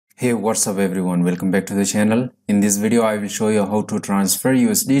Hey, what's up everyone, welcome back to the channel. In this video I will show you how to transfer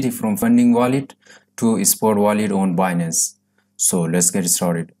USDT from funding wallet to spot wallet on Binance. So let's get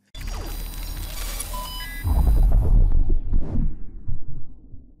started.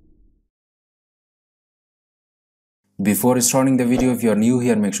 Before starting the video, if you are new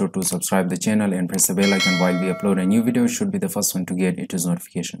here, make sure to subscribe the channel and press the bell icon while we upload a new video. You should be the first one to get its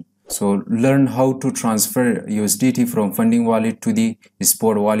notification. So learn how to transfer USDT from funding wallet to the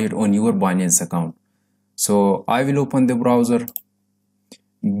spot wallet on your Binance account. So I will open the browser.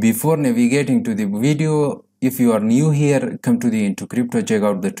 Before navigating to the video, if you are new here, come to the IntoCrypto, check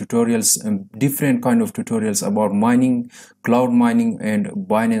out the tutorials, different kind of tutorials about mining, cloud mining and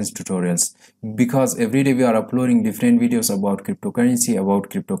Binance tutorials, because every day we are uploading different videos about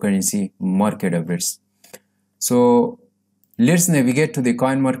cryptocurrency market updates. So let's navigate to the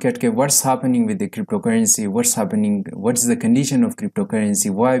coin market cap. What's happening with the cryptocurrency? What's happening? What is the condition of cryptocurrency?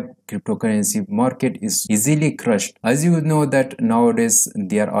 Why cryptocurrency market is easily crushed? As you know that nowadays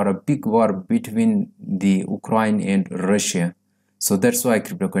there are a big war between the Ukraine and Russia. So that's why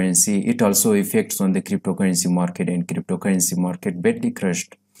cryptocurrency, it also affects on the cryptocurrency market, and cryptocurrency market badly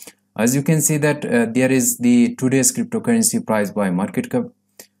crushed. As you can see that there is the today's cryptocurrency price by market cap.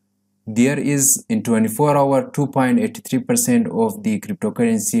 There is in 24 hours 2.83% of the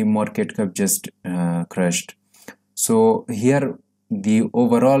cryptocurrency market cap just crashed. So here the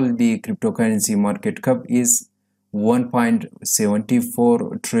overall the cryptocurrency market cap is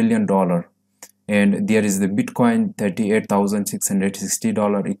 $1.74 trillion, and there is the Bitcoin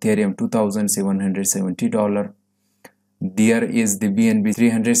 $38,660, Ethereum $2,770, there is the BNB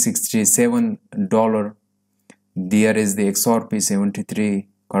 $367, there is the XRP 73,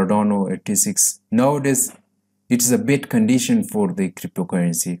 Cardano 86. Nowadays it is a bad condition for the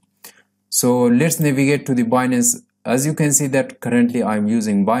cryptocurrency. So let's navigate to the Binance. As you can see that currently I'm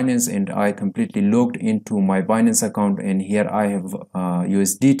using Binance and I completely logged into my Binance account, and here I have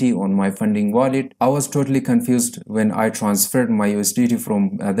USDT on my funding wallet. I was totally confused when I transferred my USDT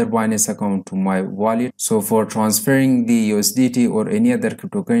from other Binance account to my wallet. So for transferring the USDT or any other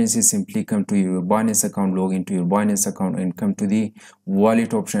cryptocurrency, simply come to your Binance account, log into your Binance account and come to the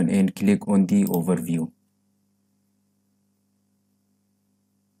wallet option and click on the overview.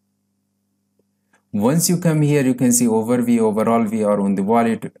 Once you come here, you can see overview. Overall we are on the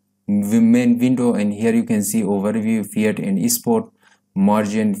wallet main window, and here you can see overview, fiat and spot,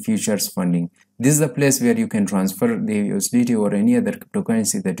 margin, futures, funding. This is the place where you can transfer the USDT or any other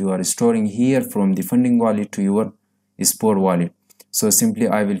cryptocurrency that you are storing here from the funding wallet to your spot wallet. So simply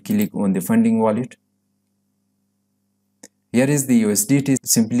I will click on the funding wallet. Here is the USDT.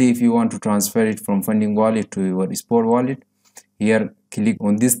 Simply if you want to transfer it from funding wallet to your spot wallet, here click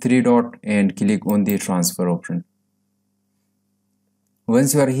on this three dot and click on the transfer option.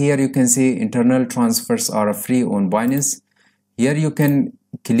 Once you are here, you can see internal transfers are free on Binance. Here you can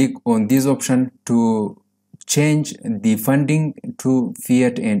click on this option to change the funding to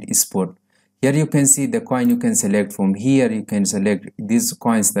fiat and spot. Here you can see the coin you can select from here. You can select these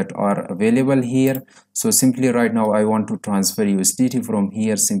coins that are available here. So simply right now I want to transfer USDT from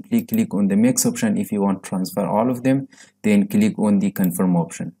here. Simply click on the max option. If you want to transfer all of them, then click on the confirm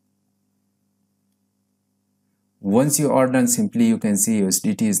option. Once you are done, simply you can see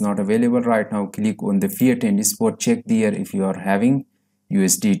USDT is not available right now. Click on the fiat and spot. Check there if you are having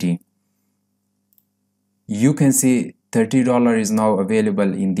USDT. You can see $30 is now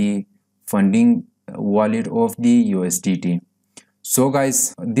available in the funding wallet of the USDT. So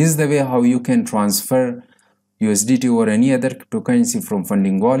guys, this is the way how you can transfer USDT or any other cryptocurrency from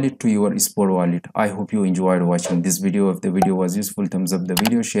funding wallet to your spot wallet. I hope you enjoyed watching this video. If the video was useful, thumbs up the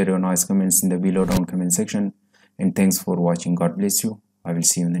video, share your nice comments in the below down comment section, and thanks for watching. God bless you. I will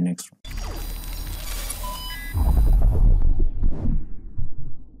see you in the next one.